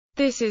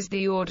This is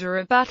the order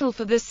of battle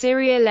for the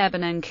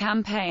Syria-Lebanon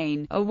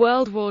Campaign, a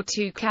World War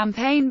II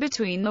campaign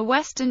between the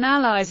Western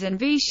Allies and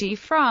Vichy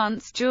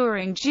France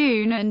during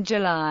June and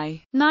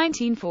July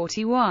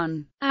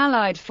 1941.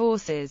 Allied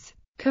Forces.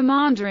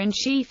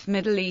 Commander-in-Chief,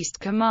 Middle East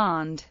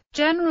Command,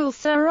 General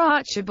Sir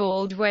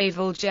Archibald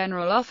Wavell.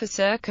 General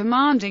Officer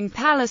commanding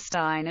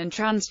Palestine and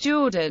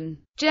Transjordan,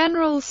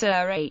 General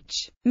Sir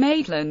H.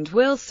 Maitland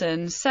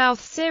Wilson.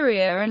 South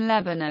Syria and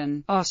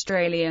Lebanon,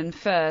 Australian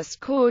 1st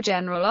Corps.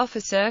 General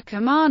Officer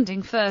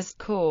commanding 1st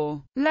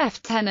Corps,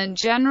 Lieutenant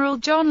General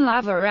John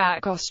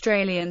Laverack.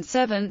 Australian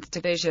 7th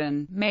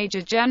Division,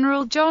 Major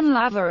General John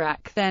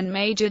Laverack, then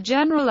Major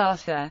General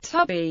Arthur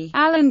Tubby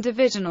Allen.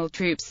 Divisional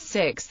Troops: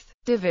 6th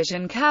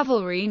Division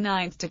Cavalry,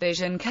 9th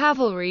Division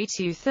Cavalry,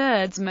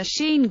 2/3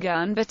 Machine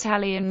Gun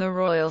Battalion, the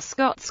Royal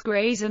Scots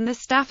Greys and the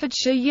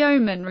Staffordshire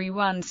Yeomanry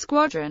 1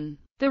 Squadron,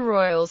 the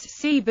Royals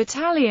Sea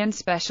Battalion,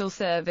 Special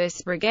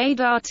Service Brigade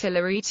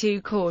Artillery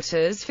 2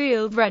 Quarters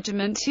Field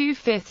Regiment, 2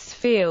 5th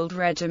Field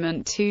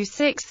Regiment, 2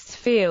 6th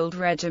Field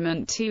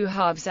Regiment, 2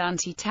 Halves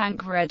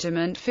Anti-Tank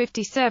Regiment,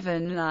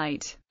 57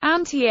 Light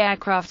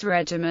Anti-Aircraft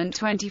Regiment,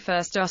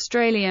 21st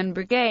Australian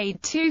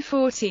Brigade, 2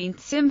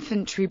 14th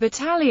Infantry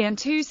Battalion,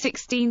 2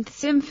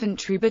 16th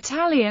Infantry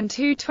Battalion,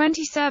 2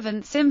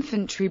 27th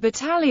Infantry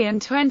Battalion,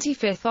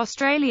 25th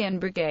Australian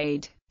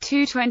Brigade,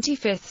 2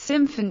 25th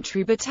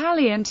Infantry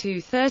Battalion, 2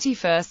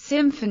 31st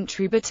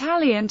Infantry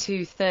Battalion,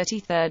 2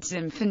 33rd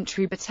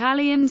Infantry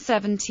Battalion,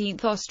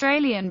 17th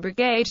Australian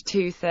Brigade,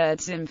 2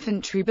 3rd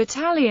Infantry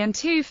Battalion,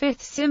 2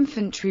 5th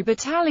Infantry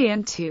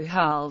Battalion, 2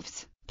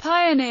 Halves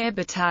Pioneer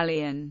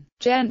Battalion,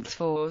 Gent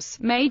Force,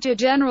 Major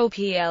General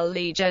P. L.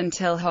 Lee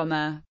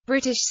Gentilhomme,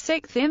 British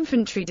 6th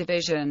Infantry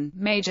Division,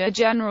 Major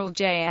General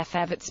J. F.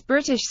 Evetts,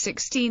 British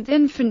 16th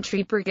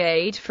Infantry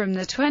Brigade from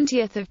the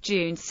 20th of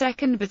June,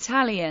 2nd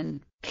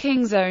Battalion,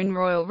 King's Own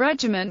Royal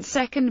Regiment,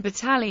 2nd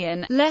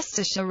Battalion,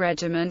 Leicestershire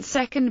Regiment,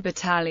 2nd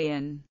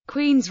Battalion,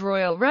 Queen's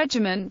Royal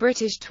Regiment,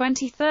 British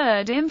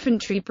 23rd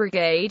Infantry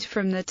Brigade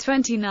from the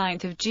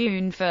 29th of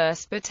June,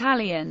 1st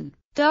Battalion,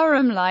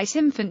 Durham Light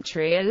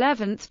Infantry,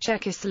 11th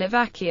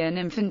Czechoslovakian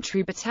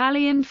Infantry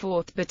Battalion,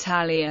 4th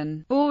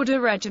Battalion,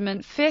 Border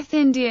Regiment, 5th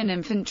Indian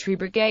Infantry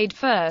Brigade,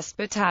 1st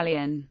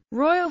Battalion,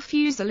 Royal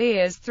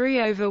Fusiliers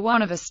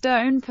 3/1 of a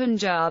Stone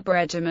Punjab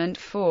Regiment,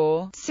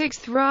 4,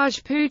 6th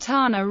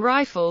Rajputana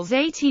Rifles,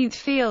 18th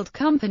Field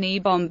Company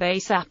Bombay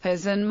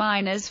Sappers and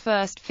Miners,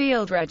 1st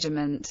Field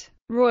Regiment,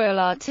 Royal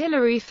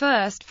Artillery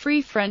 1st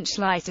Free French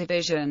Light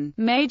Division,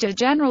 Major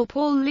General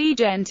Paul Lee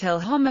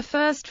Gentilhomme,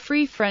 1st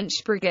Free French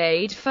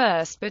Brigade,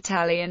 1st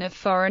Battalion of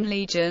Foreign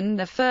Legion,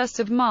 the 1st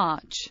of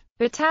March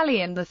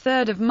Battalion, the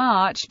 3rd of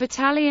March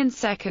Battalion,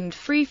 2nd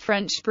Free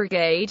French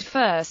Brigade,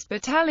 1st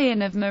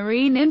Battalion of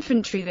Marine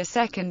Infantry, the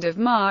 2nd of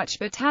March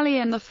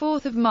Battalion, the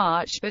 4th of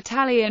March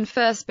Battalion,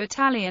 1st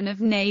Battalion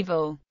of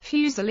Naval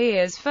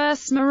Fusiliers,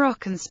 1st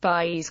Moroccan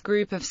Spies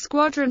Group of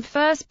Squadron,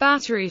 1st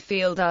Battery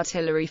Field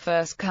Artillery,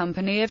 1st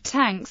Company of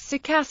Tanks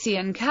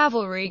Circassian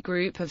Cavalry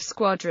Group of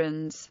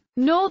Squadrons,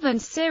 Northern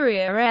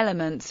Syria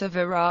Elements of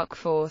Iraq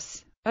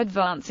Force.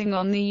 Advancing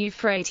on the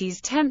Euphrates,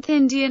 10th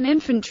Indian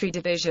Infantry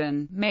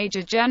Division,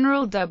 Major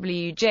General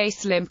W. J.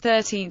 Slim,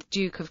 13th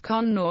Duke of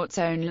Connaught's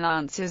Own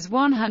Lancers,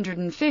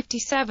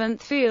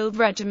 157th Field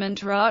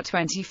Regiment RA,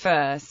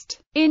 21st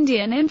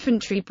Indian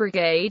Infantry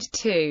Brigade,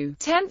 2,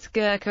 10th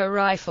Gurkha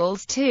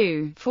Rifles,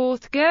 2,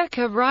 4th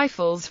Gurkha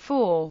Rifles,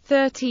 4,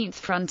 13th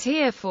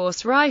Frontier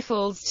Force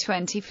Rifles,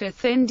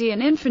 25th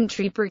Indian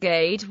Infantry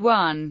Brigade,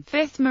 1,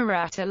 5th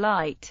Maratha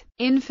Light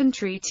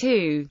Infantry,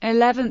 2,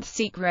 11th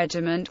Sikh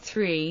Regiment,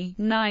 3,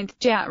 9th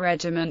Jat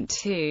Regiment,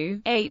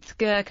 2, 8th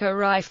Gurkha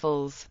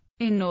Rifles.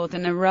 In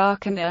northern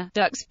Iraq and the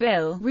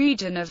Duxbil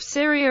region of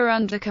Syria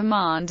under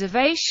command of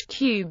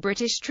HQ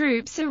British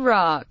troops,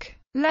 Iraq,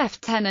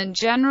 Lieutenant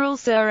General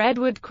Sir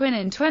Edward Quinn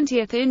in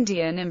 20th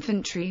Indian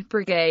Infantry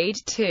Brigade,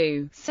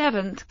 2,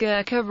 7th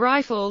Gurkha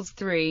Rifles,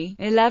 3,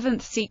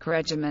 11th Sikh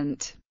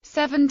Regiment,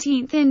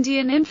 17th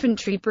Indian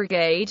Infantry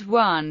Brigade,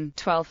 1,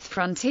 12th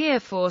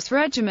Frontier Force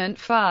Regiment,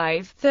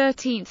 5,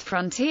 13th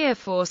Frontier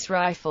Force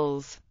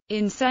Rifles.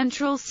 In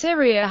central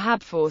Syria,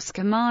 Hab Force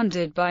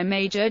commanded by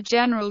Major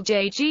General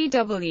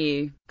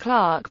J.G.W.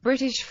 Clark,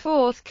 British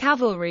 4th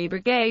Cavalry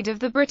Brigade of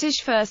the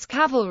British 1st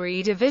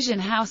Cavalry Division,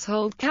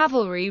 Household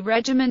Cavalry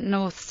Regiment,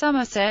 North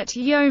Somerset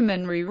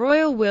Yeomanry,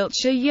 Royal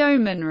Wiltshire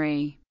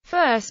Yeomanry,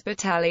 1st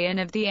Battalion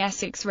of the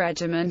Essex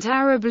Regiment,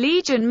 Arab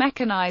Legion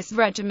Mechanised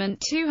Regiment,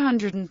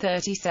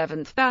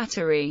 237th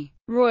Battery,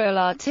 Royal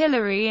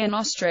Artillery and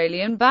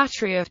Australian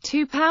Battery of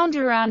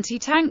 2-pounder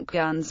anti-tank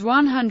guns,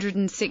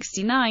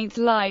 169th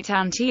Light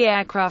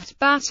Anti-Aircraft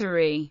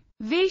Battery.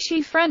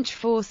 Vichy French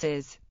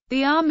Forces.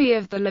 The Army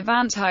of the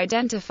Levant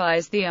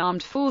identifies the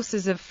armed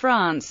forces of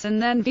France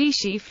and then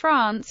Vichy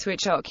France,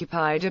 which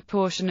occupied a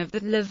portion of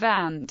the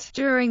Levant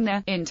during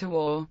the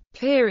interwar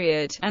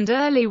period and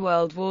early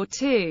World War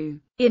II.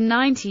 In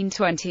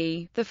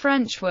 1920, the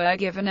French were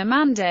given a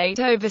mandate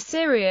over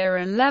Syria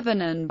and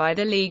Lebanon by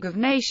the League of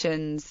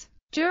Nations.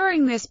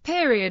 During this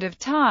period of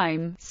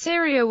time,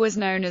 Syria was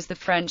known as the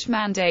French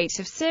Mandate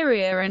of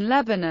Syria and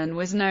Lebanon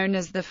was known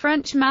as the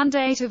French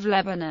Mandate of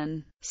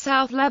Lebanon.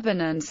 South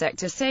Lebanon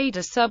Sector Sada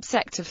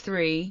Subsector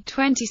 3,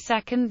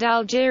 22nd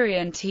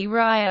Algerian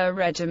T-Raya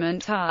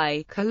Regiment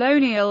I,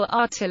 Colonial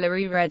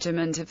Artillery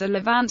Regiment of the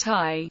Levant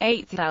I,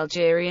 8th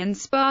Algerian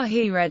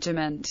Spahi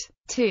Regiment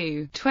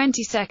 2,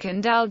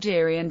 22nd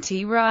Algerian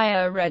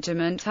T-Raya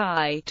Regiment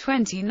I,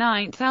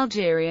 29th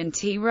Algerian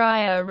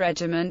T-Raya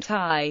Regiment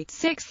I,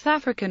 6th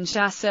African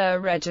Chasseur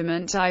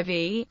Regiment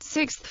IV,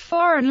 6th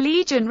Foreign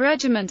Legion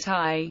Regiment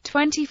I,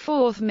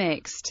 24th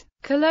Mixed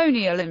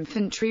Colonial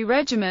Infantry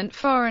Regiment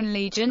Foreign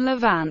Legion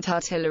Levant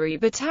Artillery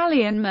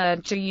Battalion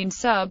Merjayoun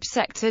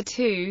Sub-Sector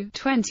 2,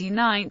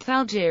 29th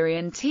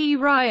Algerian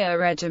T-Raya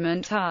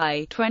Regiment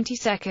I,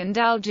 22nd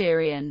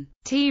Algerian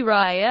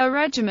T-Raya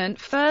Regiment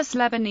 1st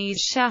Lebanese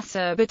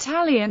Chasseur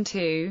Battalion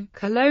 2,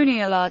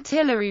 Colonial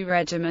Artillery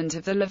Regiment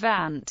of the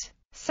Levant.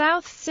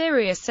 South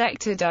Syria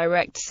Sector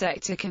Direct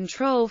Sector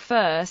Control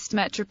 1st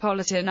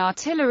Metropolitan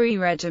Artillery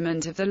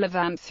Regiment of the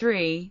Levant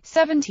 3,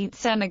 17th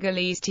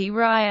Senegalese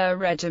T-Raya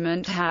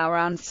Regiment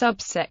Hauran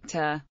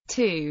Subsector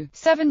 2,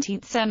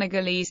 17th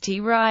Senegalese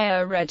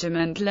T-Raya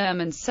Regiment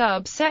Lerman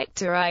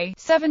Subsector I,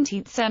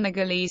 17th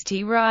Senegalese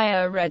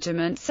T-Raya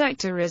Regiment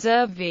Sector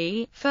Reserve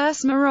V,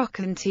 1st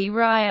Moroccan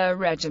T-Raya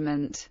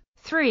Regiment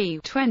 3,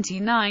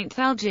 29th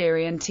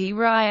Algerian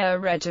T-Raya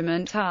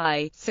Regiment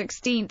I,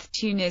 16th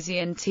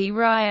Tunisian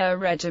T-Raya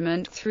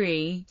Regiment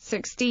 3,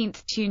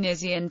 16th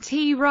Tunisian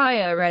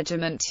T-Raya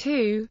Regiment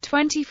 2,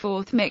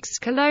 24th Mixed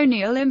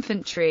Colonial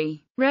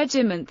Infantry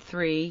Regiment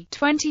 3,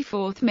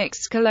 24th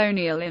Mixed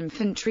Colonial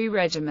Infantry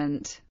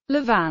Regiment.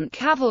 Levant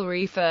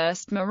Cavalry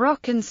 1st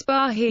Moroccan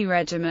Spahi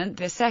Regiment,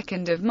 the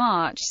 2nd of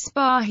March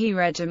Spahi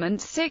Regiment,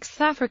 6th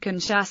African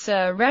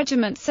Chasseur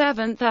Regiment,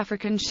 7th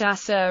African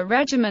Chasseur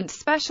Regiment,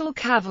 Special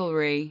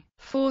Cavalry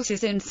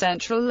Forces in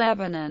Central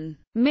Lebanon.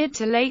 Mid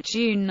to late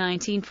June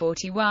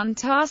 1941,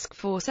 Task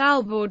Force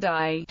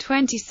Al-Bourdai,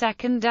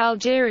 22nd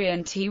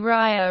Algerian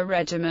T-Raya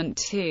Regiment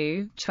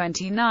 2,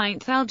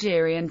 29th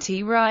Algerian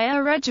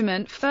T-Raya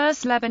Regiment,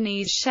 1st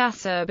Lebanese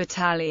Chasseur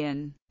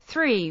Battalion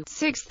 3,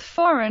 6th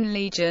Foreign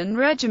Legion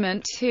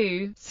Regiment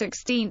 2,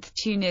 16th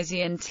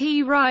Tunisian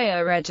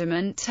T-Raya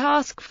Regiment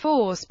Task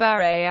Force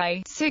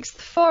Baray, 6th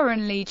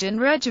Foreign Legion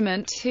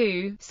Regiment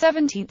 2,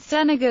 17th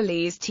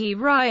Senegalese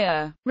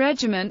T-Raya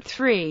Regiment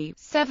 3,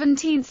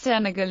 17th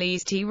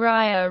Senegalese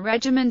T-Raya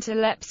Regiment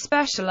Alep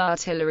Special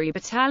Artillery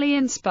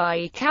Battalion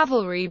Spy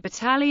Cavalry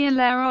Battalion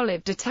Les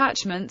Olive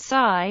Detachment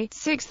Psi,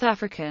 6th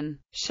African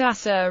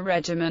Chasseur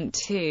Regiment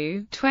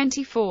 2,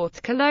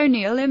 24th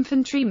Colonial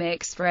Infantry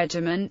Mixed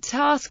Regiment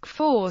Task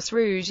Force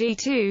Rouge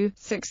E2,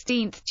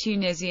 16th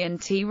Tunisian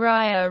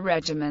T-Raya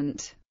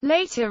Regiment,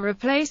 later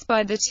replaced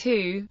by the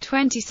 2,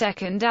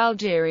 22nd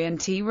Algerian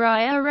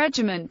T-Raya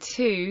Regiment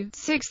 2,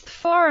 6th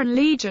Foreign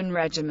Legion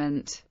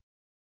Regiment.